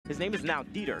His name is now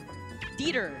Dieter.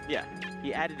 Dieter. Yeah,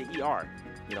 he added the ER.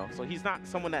 You know, so he's not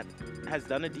someone that has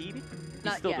done a deed. He's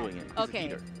Not still yet. doing it. He's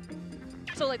Okay. a Dieter.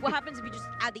 So like, what happens if you just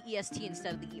add the EST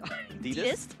instead of the ER?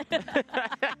 Deetist? I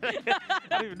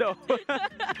don't even know. I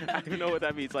don't even know what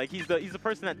that means. Like he's the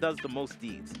person that does the most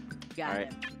deeds. Got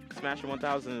it.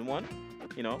 Smasher1001.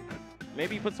 You know,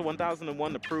 maybe he puts the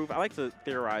 1001 to prove. I like to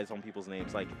theorize on people's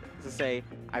names, like to say,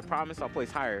 I promise I'll place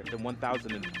higher than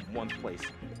 1001 place.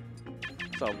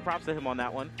 So props to him on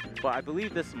that one. But I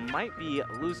believe this might be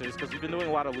losers because we've been doing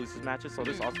a lot of losers matches, so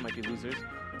this also might be losers.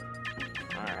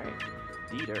 All right,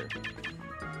 Dieter.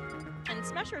 And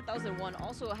Smasher1001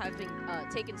 also having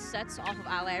taken sets off of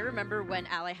Ally. I remember when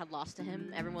Ally had lost to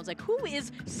him, everyone's like, who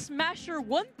is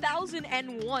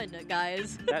Smasher1001,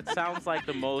 guys? That sounds like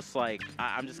the most, like,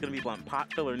 I'm just going to be blunt,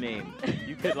 pot filler name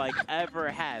you could, like,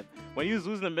 ever have. When he was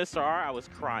losing to Mr. R, I was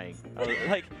crying. I was,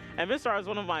 like, and Mr. R is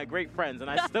one of my great friends,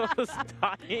 and I still was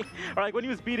dying. Or, like, when he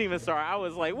was beating Mr. R, I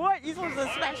was like, what? He's losing to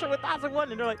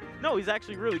Smasher1001? And they're like, no, he's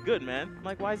actually really good, man. I'm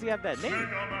like, why does he have that name?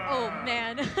 Oh,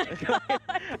 man.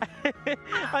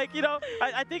 Like, you know,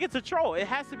 I think it's a troll. It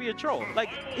has to be a troll. Like,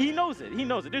 he knows it. He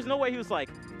knows it. There's no way he was like,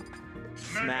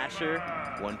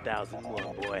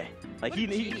 Smasher1001, boy. Like, he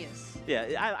genius.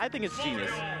 Yeah, I think it's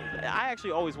genius. I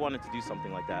actually always wanted to do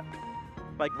something like that.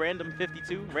 Like random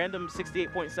 52, random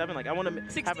 68.7. Like, I want to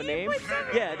have a name.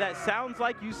 Yeah, that sounds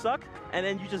like you suck, and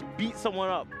then you just beat someone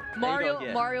up.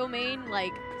 Mario main,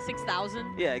 like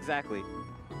 6,000. Yeah, exactly.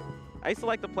 I used to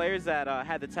like the players that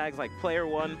had the tags like player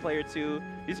 1, player 2.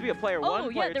 Used to be a player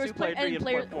 1, player 2, player 3, and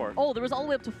player 4. Oh, there was all the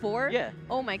way up to 4? Yeah.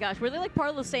 Oh my gosh, were they like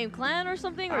part of the same clan or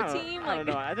something, or team? I don't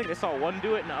know. I think I saw one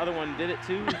do it and the other one did it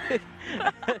too.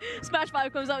 Smash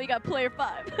 5 comes out, we got player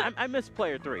 5. I miss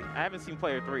player 3. I haven't seen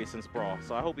player 3 since Brawl,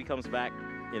 so I hope he comes back.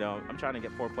 You know, I'm trying to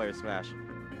get 4-player Smash.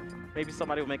 Maybe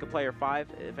somebody will make a player 5.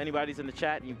 If anybody's in the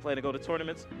chat and you plan to go to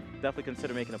tournaments, definitely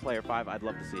consider making a player 5. I'd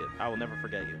love to see it. I will never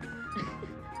forget you.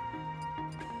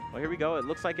 Well, here we go. It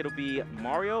looks like it'll be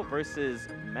Mario versus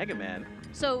Mega Man.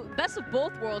 So, best of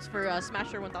both worlds for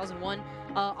Smasher1001.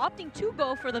 Opting to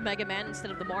go for the Mega Man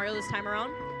instead of the Mario this time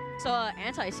around. So,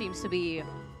 Anti seems to be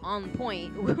on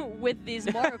point with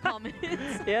these Mario comments.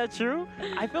 Yeah, true.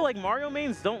 I feel like Mario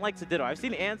mains don't like to ditto. I've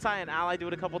seen Anti and Ally do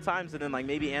it a couple times, and then like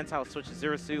maybe Anti will switch to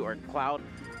Zero Suit or Cloud,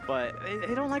 but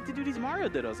they don't like to do these Mario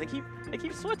dittos. They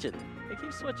keep switching. They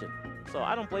keep switching. So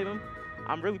I don't blame them.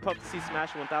 I'm really pumped to see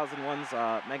Smasher1001's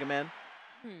Mega Man.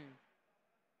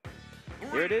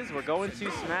 Here it is. We're going to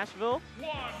Smashville.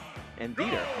 And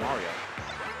Dieter, Mario.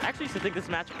 I actually used to think this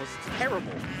matchup was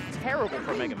terrible. Terrible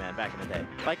for Mega Man back in the day.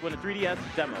 Like when the 3DS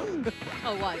demo.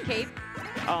 Oh, what? Cape?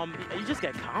 You just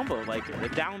get combo. Like the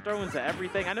down throw into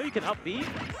everything. I know you can up B,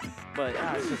 but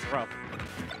it's just rough.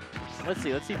 Let's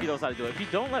see if he knows how to do it. If you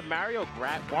don't let Mario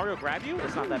grab you,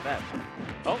 it's not that bad.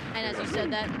 Oh. And as you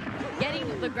said that,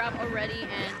 getting the grab already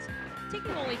and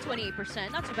taking only 28%.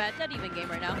 Not too bad. Dead even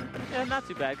game right now. Yeah, not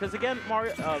too bad. Because again,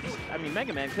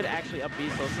 Mega Man could actually up B,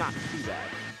 so it's not too bad.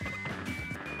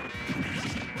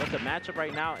 But the matchup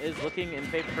right now is looking in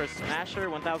favor for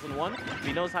Smasher1001. If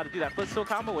he knows how to do that footstool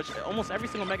combo, which almost every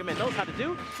single Mega Man knows how to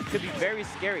do, could be very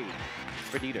scary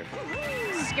for Dieter.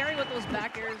 Scary with those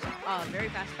backers, very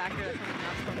fast backer that's coming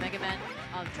out from Mega Man.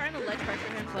 Trying to ledge pressure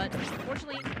him, but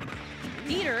unfortunately,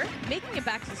 Dieter making it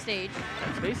back to the stage.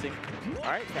 Spacing.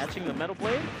 All right, catching the metal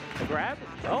blade, the grab.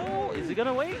 Oh, is he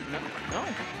gonna wait? No.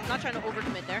 Not trying to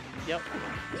overcommit there. Yep.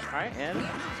 All right, and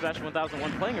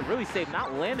Smasher1001 playing it really safe,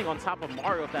 not landing on top of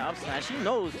Mario with that up smash. He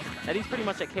knows that he's pretty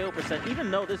much at KO %, even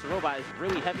though this robot is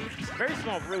really heavy. Very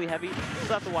small, really heavy.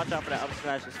 Still have to watch out for that up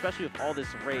smash, especially with all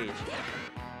this rage.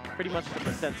 Pretty much the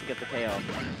percent to get the KO.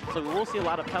 So we will see a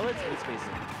lot of pellets and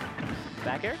spacing.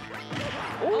 Back air.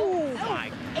 Oh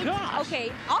my gosh.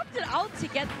 Okay, opted out to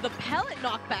get the pellet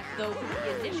knockback though.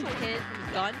 The initial hit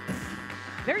was done.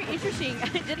 Very interesting.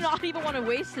 Did not even want to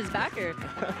waste his backer.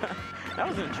 That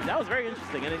was very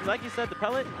interesting. And like you said, the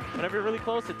pellet, whenever you're really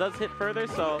close, it does hit further.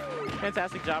 So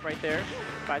fantastic job right there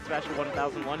by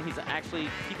Smasher1001. He's actually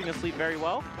keeping us asleep very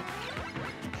well.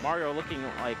 Mario looking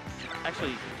like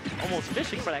actually almost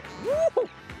fishing for that. Woo!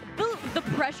 The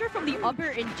pressure from the upper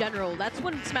in general, that's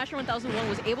when Smasher1001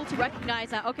 was able to recognize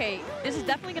that, okay, this is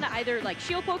definitely going to either like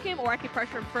shield poke him or I can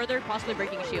pressure him further, possibly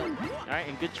breaking a shield. All right,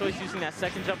 and good choice using that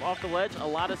second jump off the ledge. A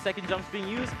lot of second jumps being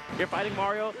used. You're fighting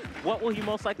Mario. What will he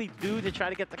most likely do to try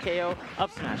to get the KO?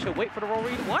 Up smash. He'll wait for the roll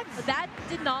read. What? That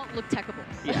did not look techable.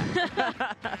 Yeah,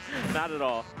 not at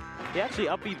all. He actually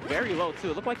up B very low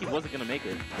too. It looked like he wasn't going to make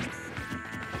it.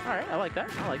 All right, I like that.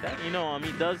 I like that. You know,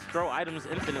 he does throw items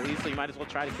infinitely, so you might as well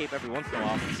try to cape every once in a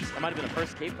while. That might have been the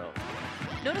first cape, though.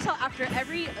 notice how after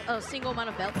every single amount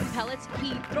of pellets,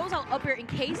 he throws out up air in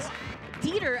case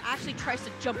Dieter actually tries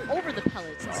to jump over the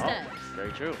pellets instead.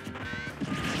 Very true.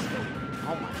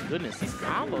 Oh my goodness, these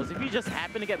combos. If you just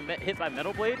happen to get hit by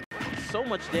Metal Blade, so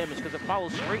much damage because it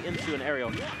follows straight into an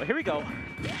aerial. But here we go.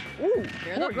 Ooh,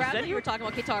 here the grab that you were talking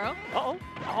about, Keitaro. Uh-oh.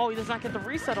 Oh, he does not get the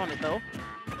reset on it though.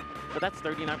 But that's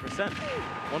 39%.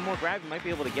 One more grab, you might be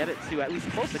able to get it to at least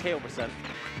close to KO %.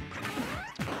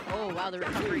 Oh wow, the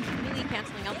recovery really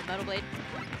canceling out the Metal Blade.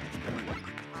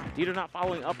 Dieter not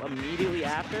following up immediately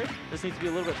after. This needs to be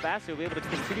a little bit faster. He'll be able to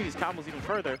continue these combos even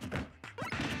further.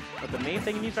 But the main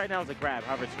thing he needs right now is a grab.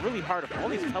 However, it's really hard if all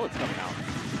these pellets come out.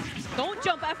 Don't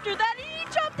jump after that. He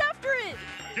jumped after it.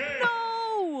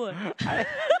 No.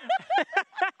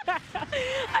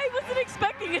 I wasn't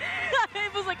expecting it.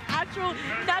 It was like natural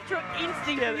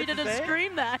instinct for me to just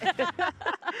scream that.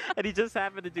 And he just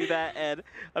happened to do that. And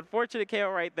unfortunate KO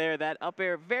right there. That up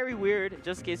air, very weird.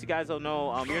 Just in case you guys don't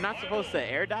know, you're not supposed to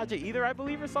air dodge it either, I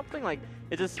believe, or something. Like,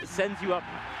 it just sends you up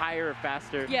higher or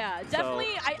faster. Yeah,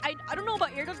 definitely. So, I don't know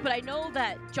about air dodge, but I know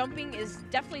that jumping is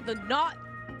definitely the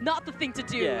not the thing to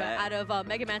do out of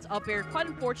Mega Man's up air. Quite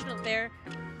unfortunate there.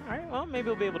 All right, well, maybe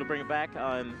we'll be able to bring it back.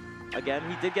 Again,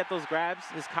 he did get those grabs.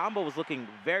 His combo was looking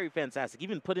very fantastic.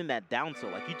 Even put in that down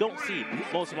tilt. Like, you don't see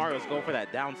most Marios go for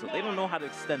that down tilt. They don't know how to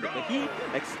extend it, but he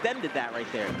extended that right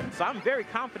there. So I'm very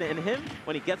confident in him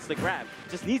when he gets the grab.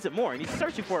 Just needs it more, and he's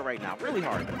searching for it right now, really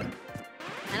hard.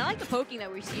 And I like the poking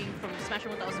that we're seeing from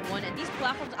Smasher1001, and these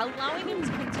platforms allowing him to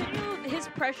continue his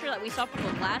pressure that we saw from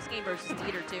the last game versus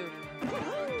Dieter too.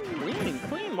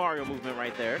 Clean Mario movement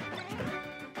right there.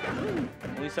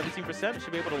 Only 17%,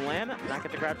 should be able to land, not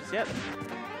get the grab just yet.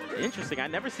 Interesting, I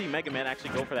never see Mega Man actually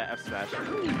go for that F smash.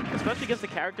 Especially against a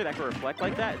character that can reflect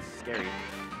like that, it's scary.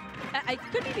 It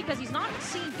could be because he's not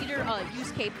seeing Dieter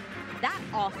use cape that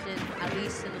often, at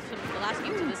least in the last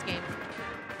games of this game.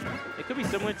 It could be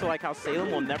similar to like how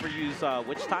Salem will never use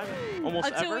Witch Time, almost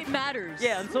ever. Until it matters.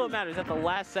 Yeah, until it matters at the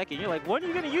last second. You're like, when are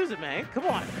you going to use it, man? Come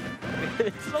on.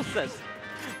 It's no sense.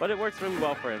 But it works really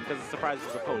well for him because it surprises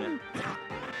his opponent.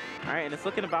 All right, and it's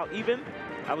looking about even.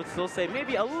 I would still say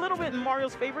maybe a little bit in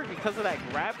Mario's favor because of that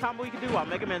grab combo he can do while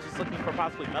Mega Man's just looking for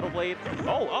possibly Metal Blade.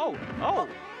 Oh!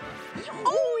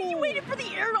 Oh, he waited for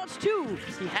the air dodge too.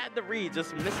 He had the read,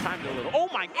 just mistimed it a little. Oh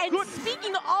my goodness. And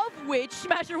speaking of which,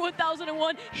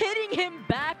 Smasher1001 hitting him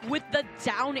back with the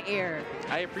down air.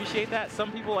 I appreciate that.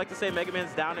 Some people like to say Mega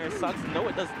Man's down air sucks. No,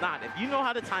 it does not. If you know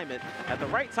how to time it at the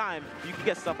right time, you can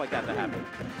get stuff like that to happen.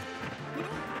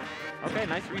 Okay,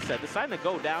 nice reset. Deciding to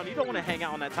go down. You don't want to hang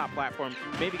out on that top platform,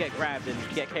 maybe get grabbed and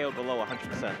get KO'd below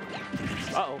 100%.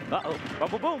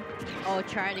 Boom, boom. Oh,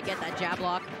 trying to get that jab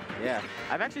lock. Yeah,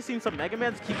 I've actually seen some Mega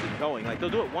Mans keep it going. Like,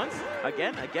 they'll do it once,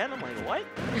 again. I'm like, what?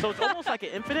 So it's almost like an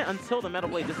infinite until the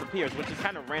Metal Blade disappears, which is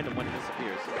kind of random when it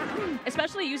disappears.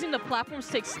 Especially using the platforms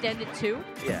to extend it too.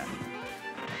 Yeah.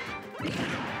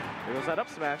 There goes that up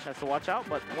smash. Has to watch out,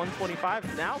 but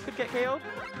 125 now could get KO'd.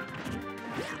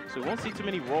 So we won't see too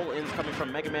many roll-ins coming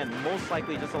from Mega Man. Most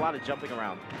likely just a lot of jumping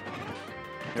around.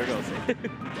 There it goes.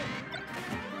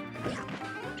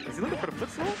 Is he looking for the foot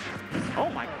slow? Oh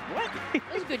my, what?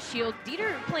 That was a good shield.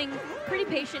 Dieter playing pretty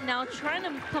patient now, trying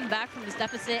to come back from this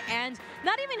deficit and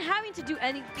not even having to do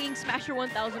anything.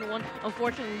 Smasher1001,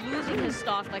 unfortunately, losing his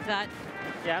stock like that.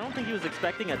 Yeah, I don't think he was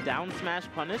expecting a down smash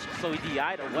punish, so he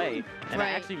DI'd away. And it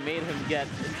actually made him get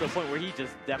to a point where he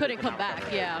just definitely couldn't come back.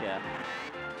 Yeah.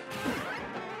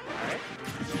 All right.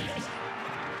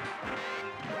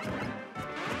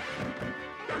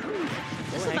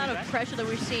 This amount of pressure that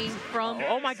we're seeing from...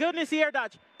 Oh my goodness, the air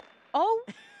dodge. Oh,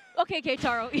 okay,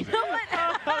 Keitaro. You know what?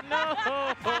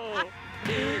 Oh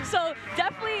no. So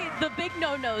definitely the big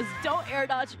no-nos. Don't air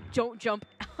dodge, don't jump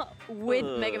with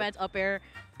Mega Man's up air.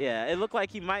 Yeah, it looked like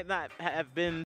he might not have been